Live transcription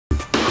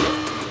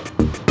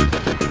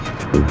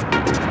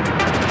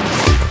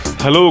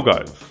Hello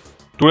guys,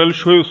 today I'll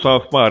show you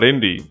some of my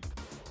R&D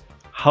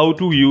how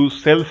to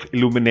use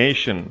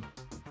self-illumination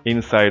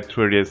inside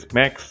 3ds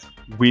Max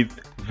with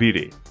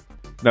V-Ray.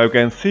 Now you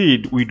can see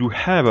it, we do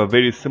have a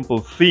very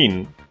simple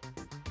scene,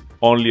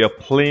 only a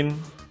plane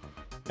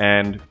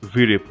and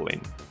V-Ray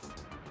plane.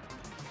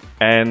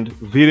 And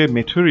V-Ray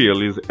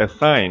material is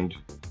assigned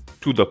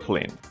to the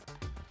plane.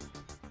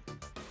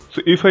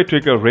 So if I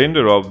take a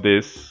render of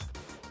this,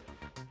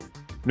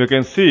 you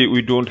can see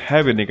we don't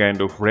have any kind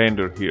of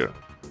render here,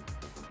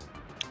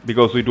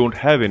 because we don't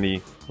have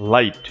any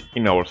light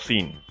in our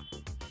scene.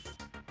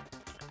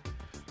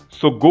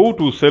 So go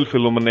to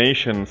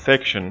self-illumination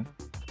section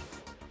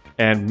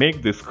and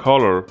make this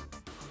color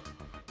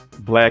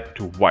black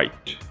to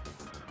white.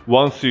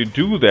 Once you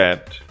do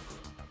that,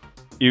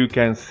 you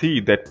can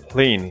see that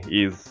plane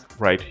is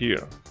right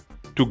here.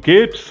 To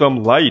get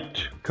some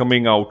light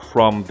coming out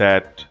from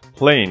that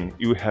plane,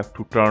 you have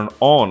to turn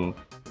on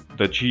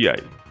the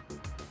GI.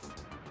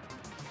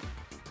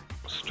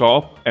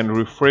 Stop and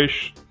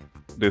refresh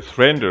this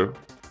render,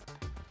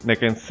 and I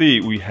can see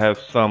we have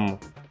some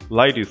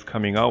light is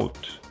coming out.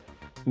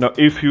 Now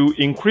if you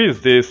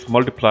increase this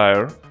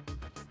multiplier,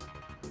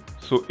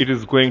 so it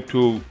is going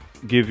to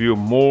give you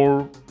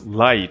more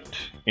light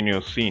in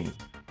your scene.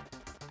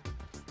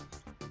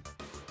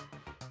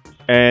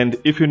 And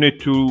if you need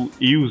to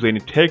use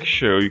any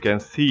texture, you can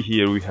see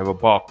here we have a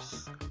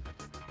box.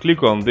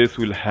 Click on this,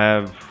 we'll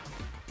have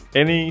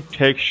any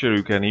texture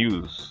you can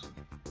use.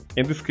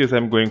 In this case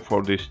I'm going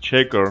for this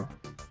checker.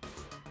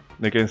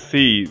 You can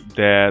see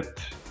that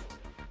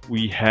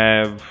we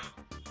have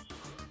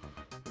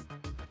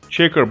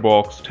checker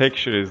box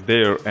texture is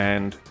there,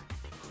 and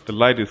the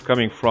light is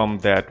coming from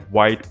that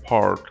white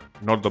part,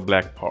 not the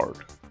black part.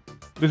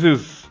 This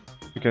is,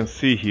 you can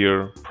see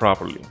here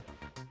properly.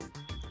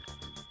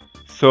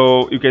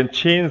 So you can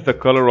change the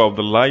color of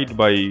the light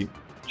by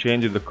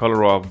changing the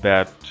color of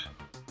that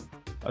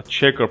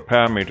checker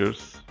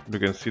parameters. You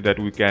can see that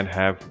we can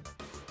have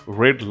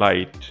red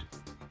light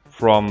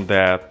from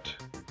that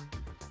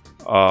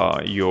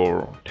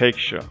your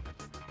texture.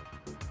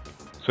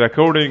 So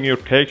according to your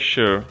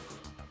texture,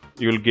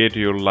 you'll get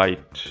your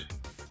light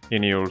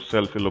in your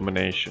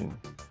self-illumination.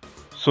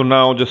 So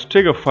now just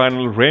take a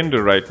final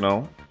render right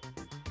now.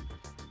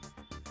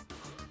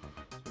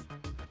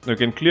 You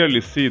can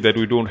clearly see that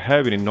we don't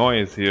have any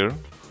noise here,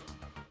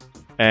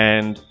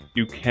 and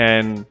you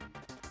can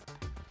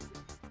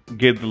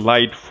get the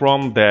light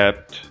from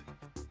that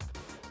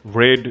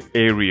red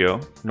area,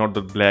 not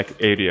the black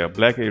area.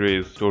 Black area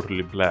is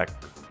totally black.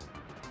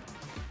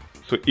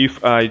 So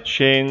if I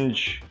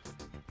change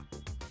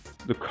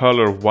the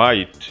color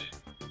white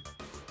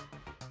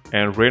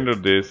and render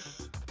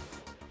this,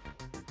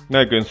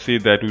 now you can see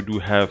that we do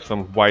have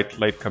some white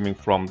light coming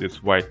from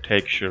this white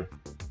texture,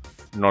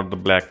 not the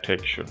black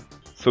texture.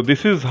 So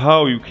this is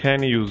how you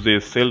can use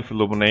this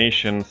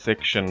self-illumination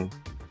section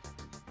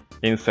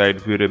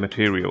inside V-Ray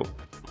material.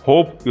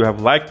 Hope you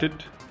have liked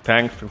it.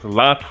 Thanks a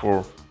lot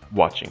for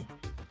watching.